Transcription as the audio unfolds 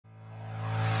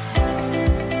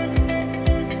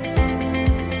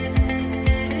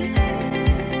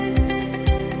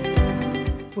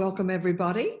Welcome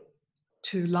everybody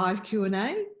to live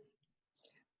Q&A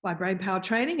by Brain Power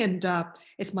Training, and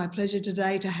it's my pleasure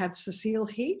today to have Cecile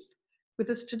Heath with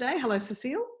us today. Hello,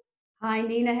 Cecile. Hi,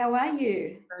 Nina. How are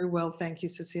you? Very well, thank you,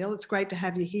 Cecile. It's great to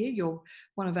have you here. You're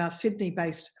one of our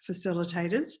Sydney-based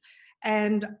facilitators,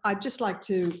 and I'd just like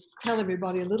to tell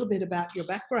everybody a little bit about your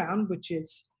background, which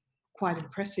is quite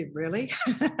impressive, really.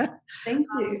 Thank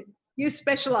you. You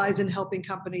specialise in helping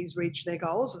companies reach their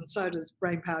goals, and so does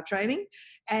Brain Power Training.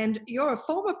 And you're a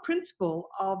former principal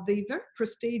of the very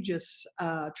prestigious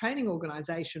training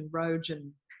organisation,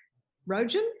 Rogan?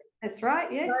 That's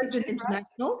right, yes. Rogan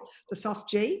International, the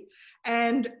SOFG.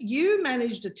 And you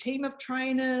managed a team of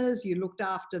trainers, you looked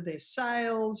after their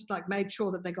sales, like made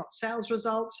sure that they got sales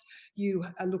results, you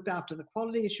looked after the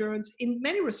quality assurance, in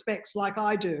many respects like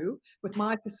I do with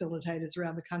my facilitators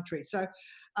around the country. So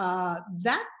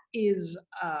that is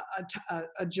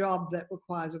a job that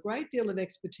requires a great deal of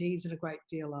expertise and a great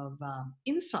deal of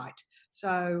insight.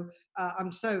 So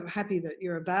I'm so happy that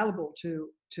you're available to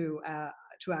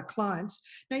our clients.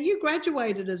 Now, you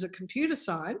graduated as a computer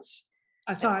science,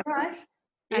 That's right.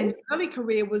 and Yes. your early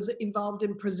career was involved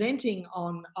in presenting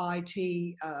on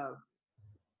IT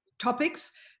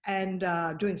topics and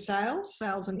doing sales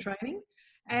and training.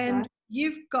 And Right.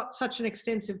 you've got such an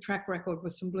extensive track record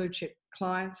with some blue chip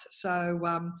clients. So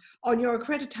on your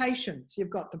accreditations, you've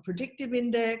got the Predictive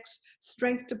Index,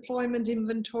 Strength Deployment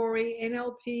Inventory,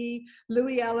 NLP,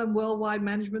 Louis Allen Worldwide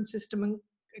Management System, and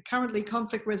currently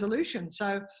Conflict Resolution.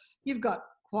 So you've got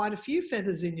quite a few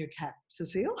feathers in your cap,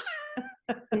 Cecile.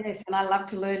 Yes, and I love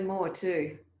to learn more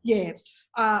too. Yeah.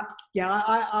 I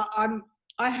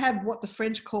have what the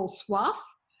French call soif,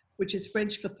 which is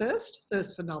French for thirst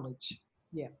for knowledge.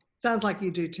 Yeah, sounds like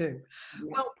you do too.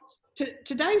 Yeah. Well,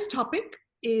 today's topic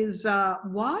is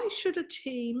why should a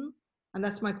team, and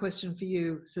that's my question for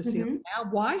you, Cecile, now,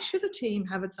 why should a team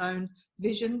have its own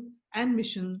vision and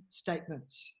mission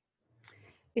statements?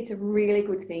 It's a really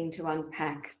good thing to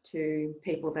unpack to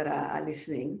people that are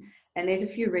listening, and there's a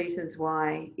few reasons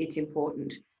why it's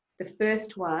important. The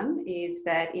first one is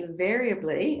that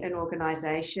invariably an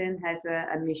organisation has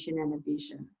a mission and a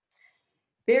vision.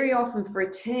 Very often for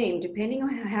a team, depending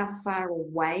on how far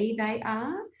away they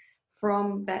are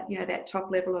from that, that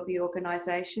top level of the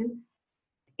organisation,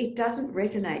 it doesn't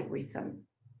resonate with them.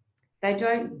 They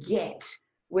don't get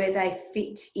where they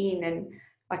fit in, and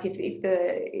like if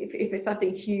it's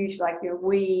something huge, like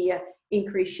we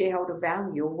increase shareholder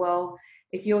value. Well,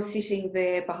 if you're sitting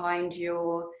there behind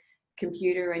your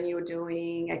computer and you're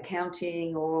doing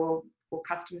accounting or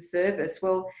customer service,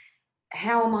 well,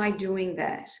 how am I doing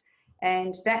that?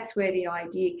 And that's where the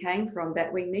idea came from,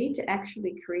 that we need to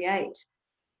actually create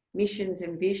missions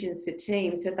and visions for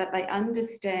teams so that they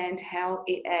understand how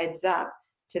it adds up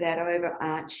to that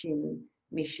overarching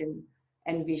mission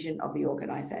and vision of the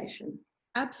organisation.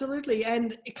 Absolutely.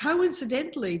 And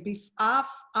coincidentally,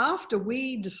 after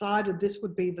we decided this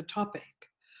would be the topic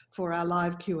for our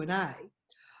live Q&A,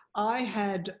 I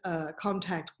had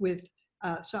contact with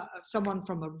someone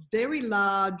from a very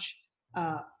large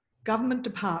government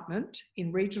department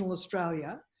in regional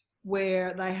Australia,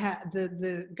 where they had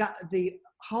the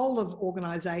whole of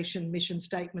organisation mission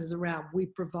statement is around we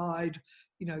provide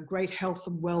great health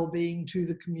and well-being to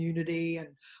the community, and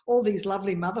all these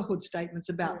lovely motherhood statements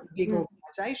about the big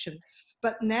organisation.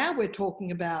 But now we're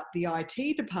talking about the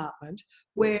IT department,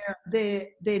 where they're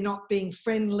not being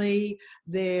friendly.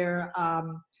 They're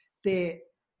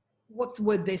what's the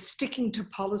word? They're sticking to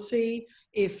policy.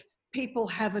 If people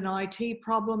have an IT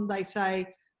problem, they say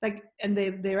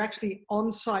they're actually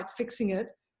on site fixing it.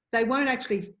 They won't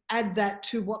actually add that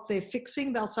to what they're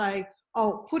fixing. They'll say,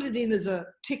 "Oh, put it in as a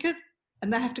ticket,"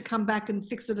 and they have to come back and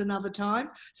fix it another time.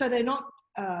 So they're not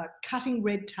cutting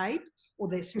red tape, or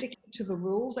they're sticking to the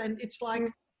rules. And it's like,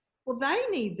 well, they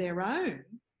need their own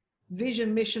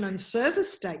vision, mission, and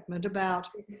service statement about,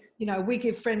 we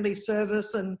give friendly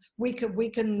service, and we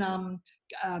can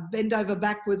bend over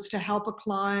backwards to help a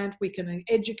client. We can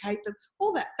educate them.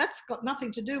 All that. That's got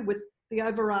nothing to do with the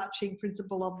overarching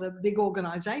principle of the big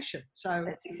organisation. So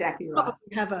that's exactly right.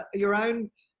 Probably have your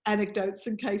own anecdotes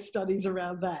and case studies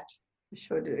around that. I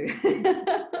sure do.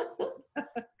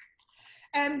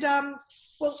 And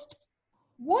well,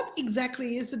 what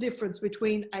exactly is the difference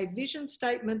between a vision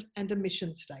statement and a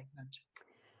mission statement?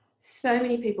 So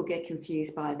many people get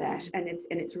confused by that, and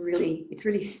it's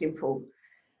really simple.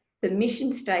 The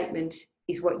mission statement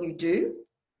is what you do.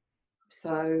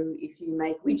 So if you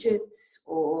make widgets,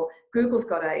 or Google's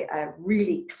got a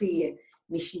really clear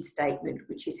mission statement,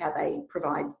 which is how they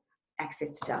provide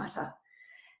access to data.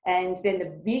 And then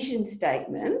the vision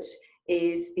statement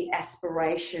is the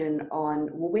aspiration on,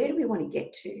 well, where do we want to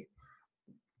get to?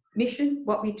 Mission,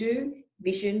 what we do,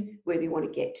 vision, where we want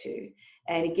to get to.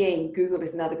 And again, Google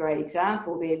is another great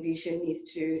example. Their vision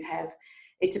is to have,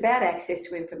 it's about access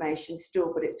to information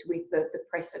still, but it's with the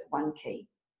press of one key.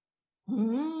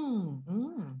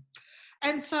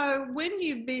 And so when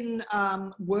you've been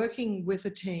working with a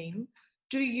team,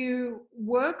 do you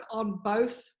work on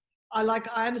both?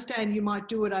 I understand you might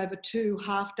do it over 2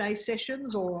 half-day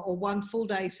sessions or 1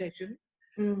 full-day session.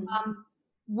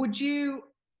 Would you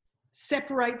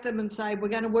separate them and say, we're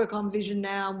going to work on vision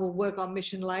now and we'll work on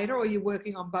mission later, or are you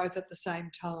working on both at the same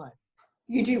time?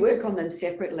 You do work on them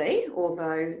separately,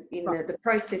 although in the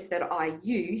process that I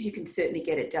use, you can certainly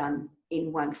get it done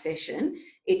in one session.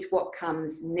 It's what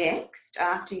comes next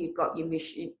after you've got your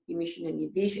mission and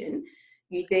your vision.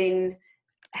 You then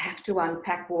have to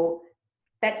unpack, well,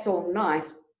 that's all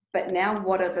nice, but now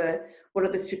what are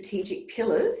the strategic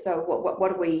pillars? So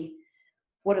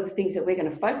what are the things that we're going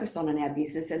to focus on in our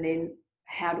business, and then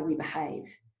how do we behave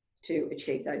to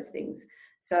achieve those things?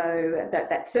 So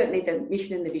that's certainly the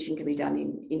mission and the vision can be done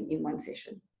in one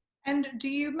session. And do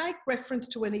you make reference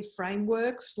to any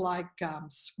frameworks like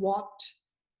SWOT,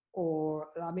 or,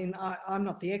 I mean, I'm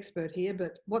not the expert here,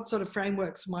 but what sort of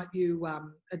frameworks might you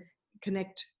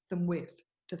connect them with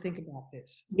to think about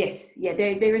this? Yes, yeah,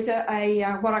 there is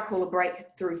a what I call a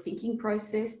breakthrough thinking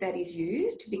process that is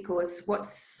used, because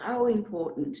what's so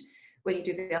important when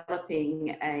you're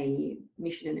developing a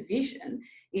mission and a vision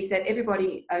is that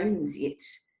everybody owns it,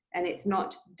 and it's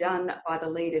not done by the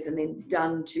leaders and then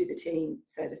done to the team,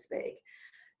 so to speak.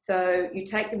 So you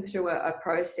take them through a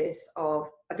process of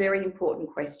a very important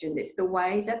question. It's the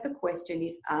way that the question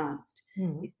is asked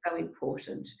is so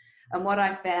important. And what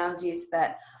I found is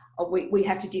that we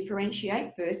have to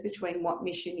differentiate first between what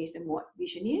mission is and what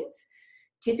vision is.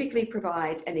 Typically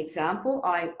provide an example.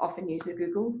 I often use the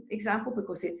Google example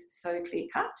because it's so clear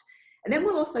cut. And then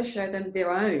we'll also show them their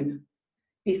own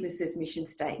business's mission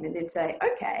statement and say,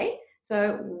 okay,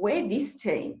 so we're this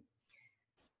team.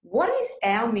 What is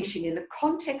our mission in the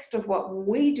context of what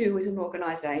we do as an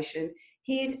organisation?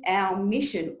 Here's our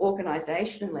mission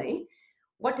organisationally.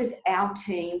 What does our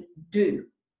team do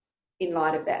in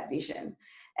light of that vision?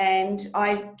 And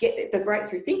I get the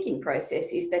breakthrough thinking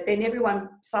process is that then everyone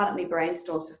silently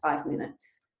brainstorms for 5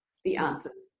 minutes the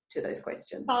answers to those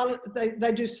questions.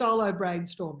 They do solo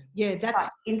brainstorming. Yeah, that's right,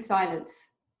 in silence.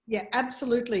 Yeah,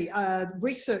 absolutely.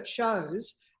 Research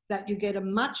shows that you get a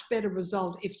much better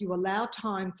result if you allow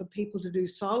time for people to do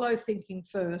solo thinking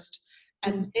first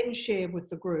and then share with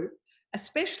the group,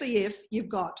 especially if you've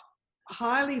got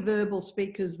highly verbal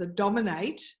speakers that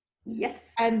dominate.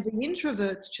 Yes. And the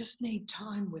introverts just need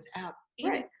time without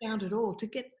any sound at all to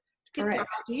get their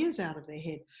ideas out of their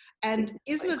head. And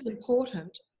isn't it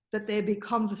important that there be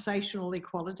conversational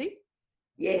equality?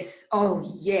 Yes. Oh,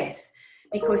 yes.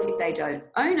 Because if they don't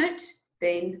own it,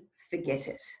 then forget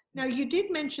it. Now, you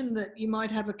did mention that you might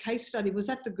have a case study. Was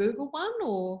that the Google one,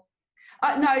 or?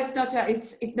 No, it's not.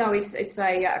 It's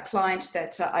a client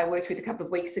that I worked with a couple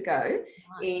of weeks ago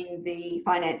in the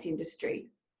finance industry,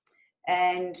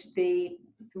 and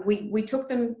we took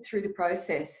them through the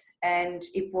process, and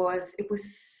it was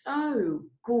so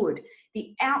good.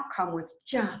 The outcome was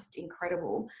just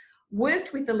incredible.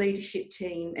 Worked with the leadership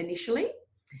team initially.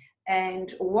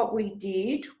 And what we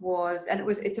did was, and it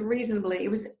was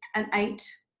an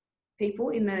 8 people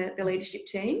in the leadership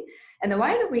team. And the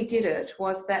way that we did it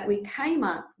was that we came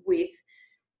up with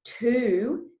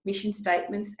 2 mission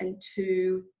statements and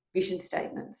 2 vision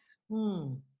statements.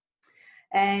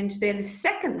 And then the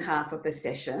second half of the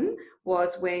session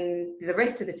was when the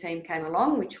rest of the team came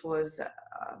along, which was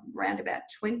around about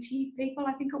 20 people,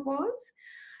 I think it was.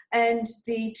 And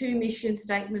the 2 mission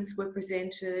statements were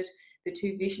presented, the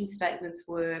 2 vision statements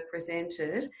were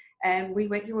presented, and we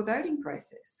went through a voting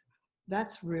process.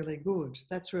 That's really good.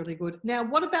 That's really good. Now,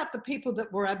 what about the people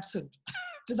that were absent?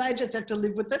 Do they just have to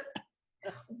live with it?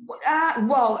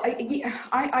 Well,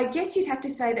 I guess you'd have to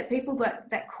say that people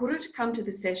that couldn't come to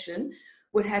the session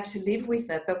would have to live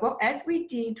with it. But as we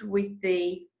did with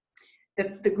the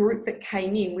group that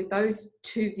came in with those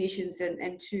 2 visions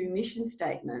and 2 mission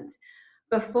statements,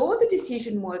 before the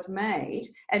decision was made,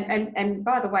 and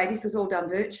by the way, this was all done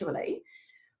virtually,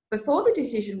 before the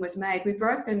decision was made, we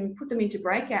broke them, put them into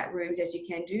breakout rooms, as you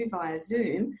can do via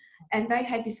Zoom, and they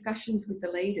had discussions with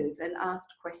the leaders and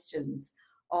asked questions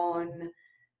on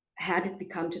how did they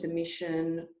come to the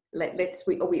mission.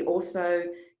 We also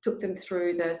took them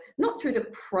through not through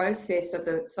the process of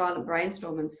the silent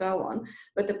brainstorm and so on,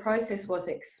 but the process was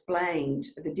explained,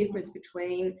 the difference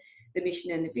between the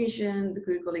mission and the vision, the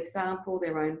Google example,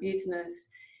 their own business,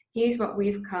 Here's what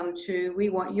we've come to. We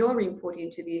want your input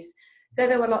into this. So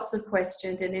there were lots of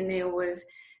questions, and then there was,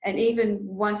 and even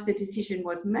once the decision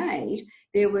was made,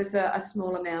 there was a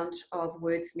small amount of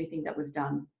wordsmithing that was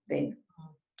done then.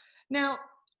 Now,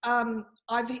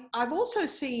 I've also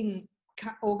seen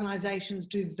organisations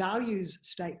do values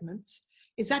statements.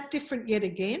 Is that different yet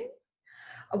again?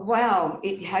 Wow.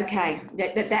 Okay.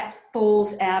 That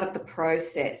falls out of the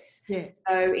process. Yeah.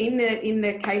 So in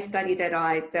the case study that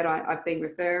I've been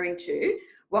referring to,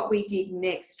 what we did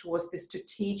next was the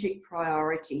strategic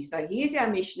priority. So here's our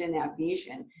mission and our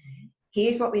vision.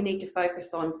 Here's what we need to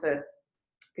focus on for,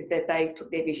 because they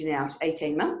took their vision out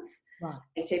 18 months, Right.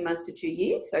 18 months to 2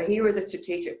 years. So here are the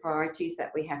strategic priorities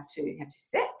that we have to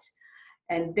set.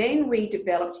 And then we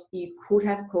developed, you could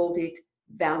have called it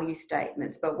value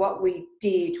statements, but what we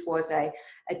did was a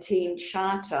team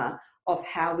charter of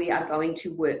how we are going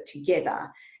to work together.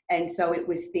 And so it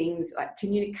was things like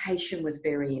communication was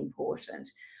very important.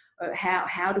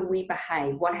 How do we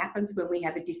behave? What happens when we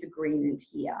have a disagreement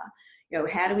here?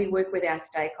 How do we work with our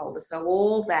stakeholders? So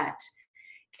all that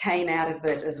came out of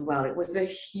it as well. It was a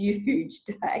huge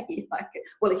day,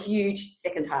 a huge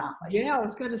second half. I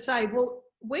was going to say, well,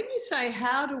 when you say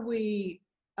how do we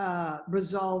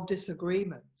resolve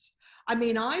disagreements, I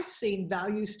mean, I've seen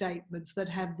value statements that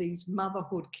have these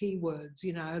motherhood keywords,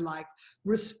 like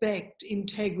respect,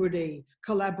 integrity,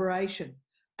 collaboration.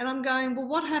 And I'm going, well,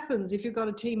 what happens if you've got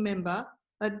a team member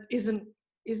that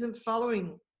isn't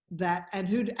following that, and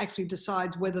who actually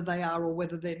decides whether they are or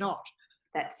whether they're not?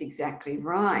 That's exactly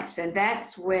right. And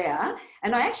that's where,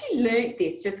 and I actually learnt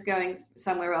this, just going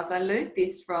somewhere else, I learnt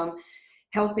this from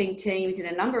helping teams in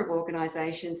a number of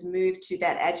organisations move to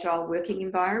that agile working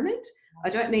environment. I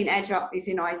don't mean agile as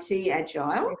in IT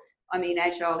agile. I mean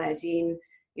agile as in,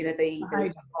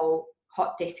 the whole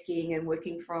hot desking and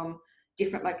working from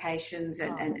different locations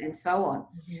and so on.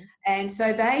 Mm-hmm. And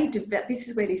so this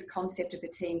is where this concept of a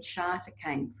team charter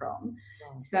came from.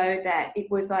 Right. So that it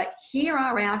was like, here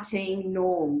are our team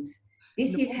norms.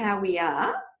 This is how we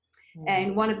are. Mm-hmm.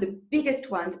 And one of the biggest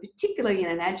ones, particularly in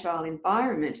an agile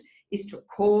environment, is to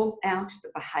call out the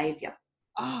behaviour.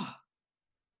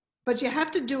 But you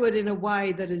have to do it in a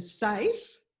way that is safe.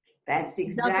 That's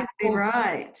exactly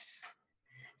right.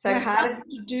 So how did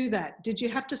you do that? Did you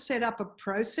have to set up a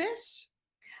process?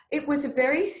 It was a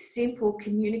very simple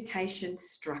communication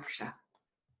structure.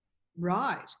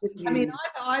 Right. I mean,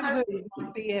 I've heard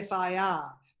of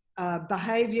BFIR,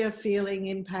 behaviour, feeling,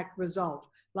 impact, result.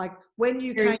 Like when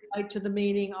you came late to the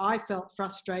meeting, I felt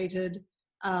frustrated.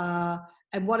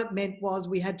 And what it meant was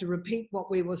we had to repeat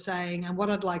what we were saying. And what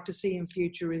I'd like to see in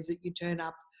future is that you turn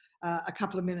up a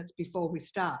couple of minutes before we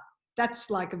start. That's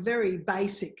like a very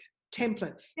basic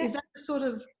template. Yeah. Is that the sort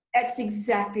of... That's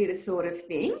exactly the sort of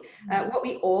thing. What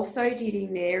we also did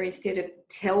in there, instead of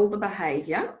tell the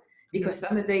behaviour, because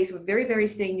some of these were very, very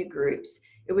senior groups,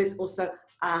 it was also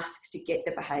ask to get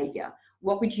the behaviour.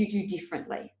 What would you do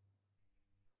differently?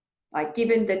 Like,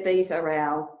 given that this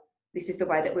is the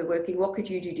way that we're working, what could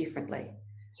you do differently?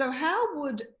 So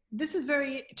this is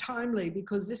very timely,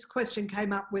 because this question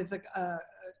came up with a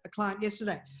client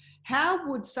yesterday. How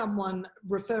would someone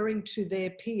referring to their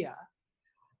peer,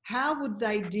 how would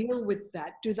they deal with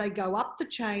that? Do they go up the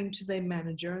chain to their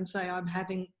manager and say, I'm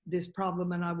having this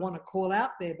problem and I want to call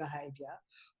out their behaviour?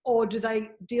 Or do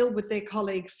they deal with their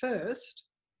colleague first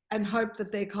and hope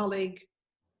that their colleague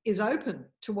is open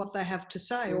to what they have to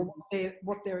say or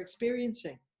what they're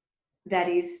experiencing? That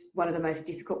is one of the most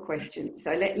difficult questions.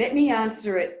 So let me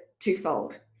answer it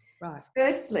twofold. Right.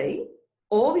 Firstly,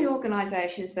 all the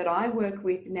organisations that I work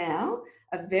with now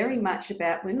are very much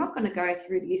about, we're not going to go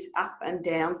through this up and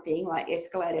down thing, like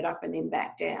escalate it up and then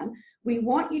back down. We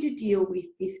want you to deal with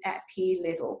this at peer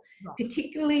level,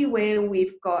 particularly where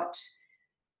we've got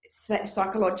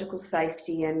psychological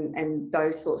safety and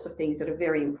those sorts of things that are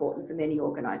very important for many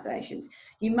organisations.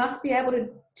 You must be able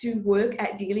to work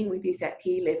at dealing with this at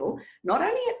peer level, not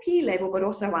only at peer level, but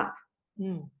also up.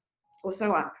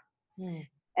 Also up.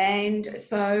 And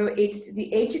so it's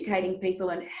the educating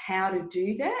people on how to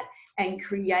do that and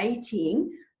creating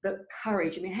the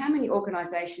courage. I mean, how many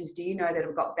organisations do you know that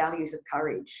have got values of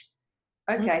courage?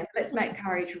 Okay, so let's make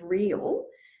courage real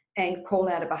and call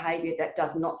out a behaviour that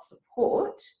does not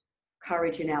support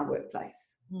courage in our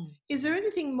workplace. Is there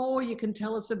anything more you can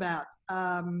tell us about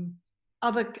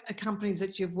other companies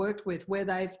that you've worked with where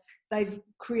they've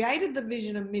created the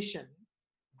vision and mission,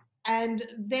 and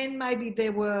then maybe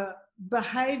there were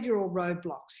behavioural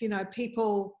roadblocks,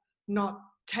 people not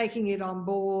taking it on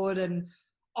board and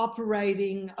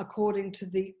operating according to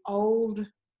the old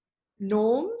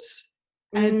norms,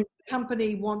 and the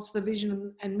company wants the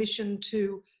vision and mission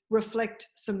to reflect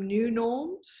some new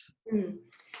norms? Mm.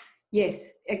 Yes,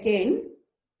 again,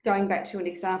 going back to an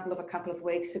example of a couple of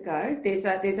weeks ago, there's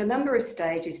a number of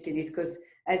stages to this because,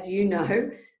 as you know,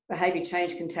 behaviour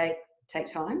change can take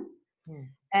time. Mm.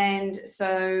 And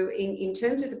so in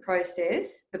terms of the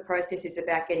process is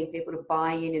about getting people to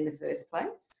buy in the first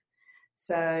place.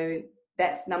 So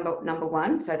that's number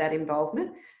one, so that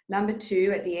involvement. Number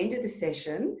two, at the end of the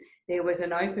session, there was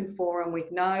an open forum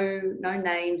with no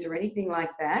names or anything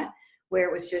like that, where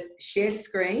it was just share the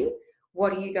screen.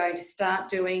 What are you going to start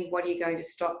doing? What are you going to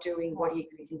stop doing? What are you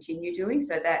going to continue doing?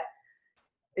 So that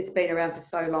it's been around for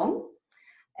so long.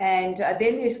 And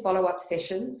then there's follow-up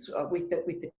sessions with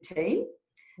the team.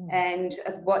 And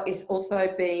what is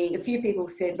also been, a few people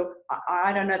said, look,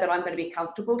 I don't know that I'm going to be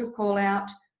comfortable to call out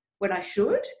when I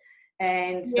should.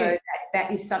 And so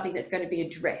that is something that's going to be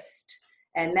addressed.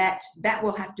 And that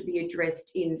will have to be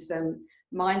addressed in some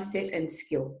mindset and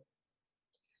skill.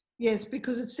 Yes,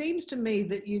 because it seems to me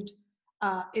that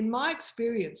in my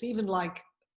experience, even like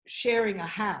sharing a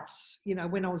house, you know,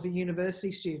 when I was a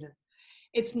university student,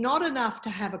 it's not enough to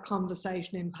have a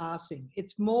conversation in passing.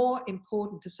 It's more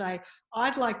important to say,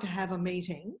 I'd like to have a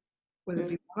meeting, whether it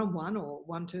be one-on-one or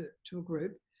one to a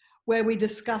group, where we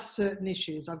discuss certain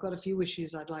issues. I've got a few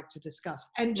issues I'd like to discuss.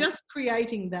 And just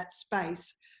creating that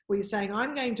space where you're saying,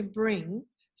 I'm going to bring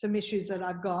some issues that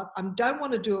I've got. I don't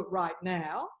want to do it right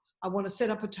now. I want to set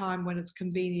up a time when it's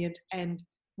convenient and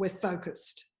we're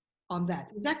focused on that.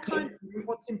 Is that kind of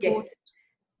what's important?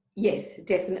 Yes,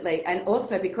 definitely. And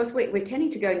also because we're tending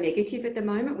to go negative at the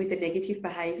moment with the negative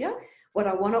behaviour, what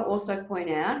I want to also point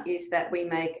out is that we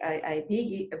make a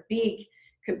big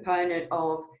component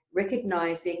of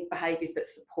recognising behaviours that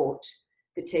support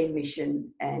the team mission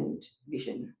and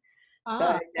vision.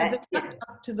 So that's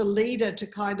up to the leader to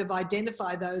kind of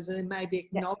identify those and maybe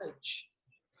acknowledge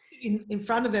in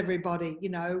front of everybody, you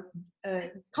know,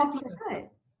 compliment. That's right.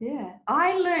 Yeah,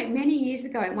 I learned many years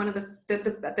ago in one of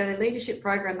the leadership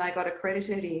program they got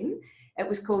accredited in. It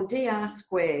was called DR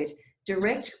Squared.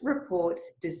 Direct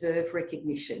reports deserve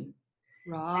recognition.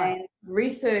 Right. And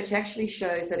research actually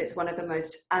shows that it's one of the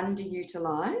most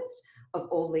underutilised of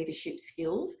all leadership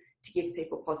skills to give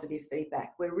people positive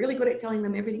feedback. We're really good at telling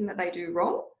them everything that they do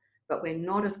wrong, but we're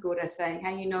not as good as saying,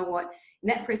 hey, you know what, in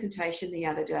that presentation the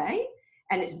other day,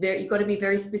 and you've got to be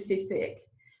very specific.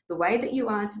 The way that you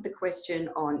answered the question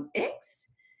on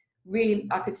X, really,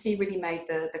 I could see really made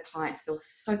the client feel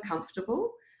so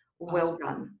comfortable. Well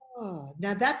done. Oh,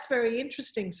 now that's very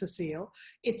interesting, Cecile.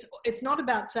 It's not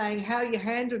about saying how you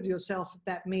handled yourself at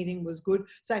that meeting was good.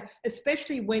 So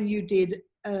especially when you did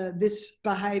this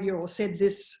behaviour or said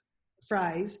this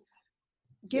phrase,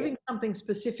 giving something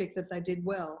specific that they did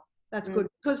well. That's good.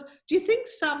 Because do you think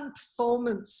some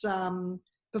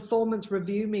performance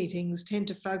review meetings tend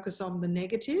to focus on the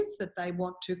negative that they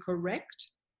want to correct?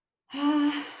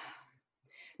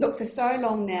 Look, for so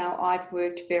long now, I've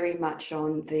worked very much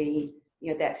on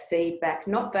that feedback,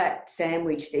 not that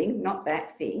sandwich thing, not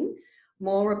that thing,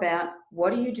 more about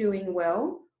what are you doing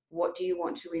well? What do you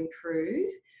want to improve?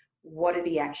 What are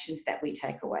the actions that we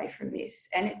take away from this?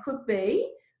 And it could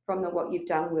be from what you've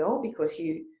done well because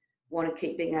you want to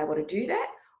keep being able to do that,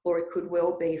 or it could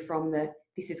well be from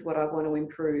this is what I want to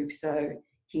improve, so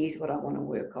here's what I want to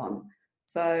work on.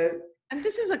 And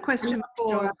this is a question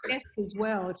for our guests as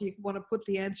well, if you want to put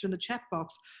the answer in the chat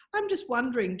box. I'm just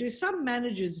wondering, do some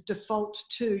managers default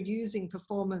to using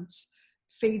performance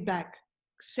feedback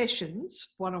sessions,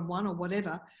 one-on-one or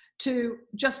whatever, to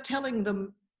just telling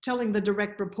the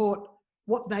direct report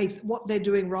what they're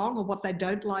doing wrong or what they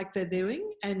don't like they're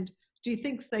doing? And do you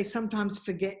think they sometimes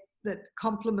forget that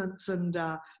compliments and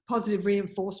positive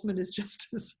reinforcement is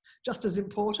just as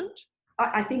important?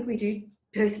 I think we do.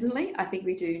 Personally, I think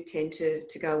we do tend to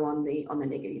go on the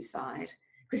negative side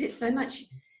because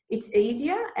it's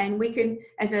easier, and we can,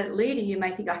 as a leader, you may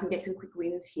think I can get some quick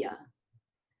wins here.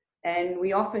 And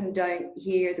we often don't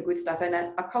hear the good stuff. And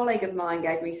a colleague of mine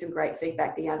gave me some great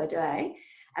feedback the other day.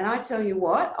 And I tell you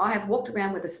what, I have walked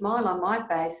around with a smile on my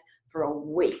face for a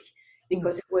week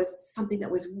because it was something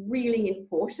that was really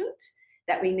important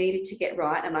that we needed to get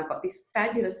right. And I got this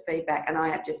fabulous feedback and I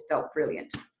have just felt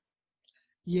brilliant.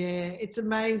 Yeah, it's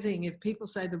amazing. If people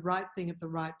say the right thing at the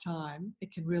right time,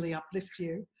 it can really uplift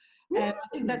you. And I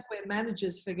think that's where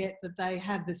managers forget that they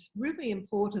have this really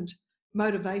important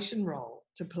motivation role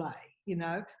to play, you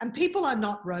know, and people are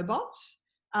not robots.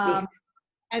 Yes.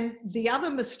 And the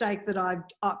other mistake that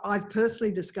I've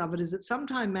personally discovered is that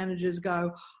sometimes managers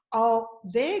go, oh,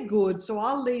 they're good, so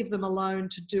I'll leave them alone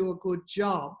to do a good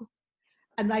job.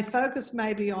 And they focus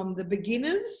maybe on the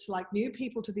beginners, like new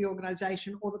people to the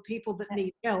organisation, or the people that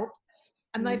need help,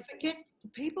 And they forget the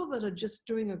people that are just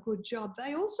doing a good job,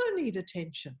 they also need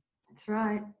attention. That's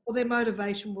right. Or their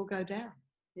motivation will go down.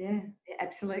 Yeah,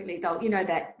 absolutely. They'll,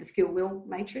 that the skill will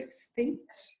matrix thing.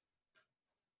 Yes.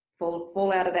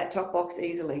 Fall out of that top box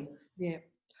easily. Yeah.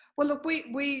 Well, look,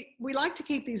 we like to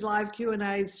keep these live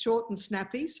Q&As short and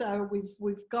snappy, so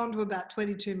we've gone to about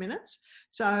 22 minutes.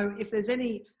 So if there are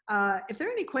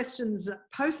any questions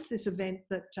post this event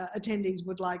that attendees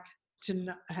would like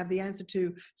to have the answer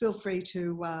to, feel free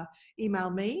to email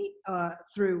me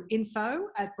through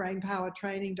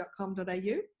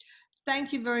info@brainpowertraining.com.au.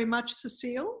 Thank you very much,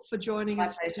 Cecile, for joining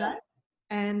us today,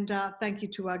 and thank you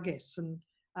to our guests, and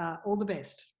all the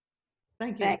best.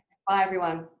 Thank you. Thanks. Bye,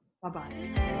 everyone. Bye-bye.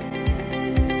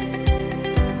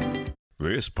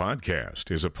 This podcast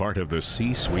is a part of the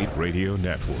C-Suite Radio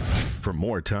Network. For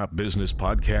more top business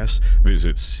podcasts,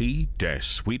 visit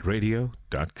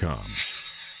c-suiteradio.com.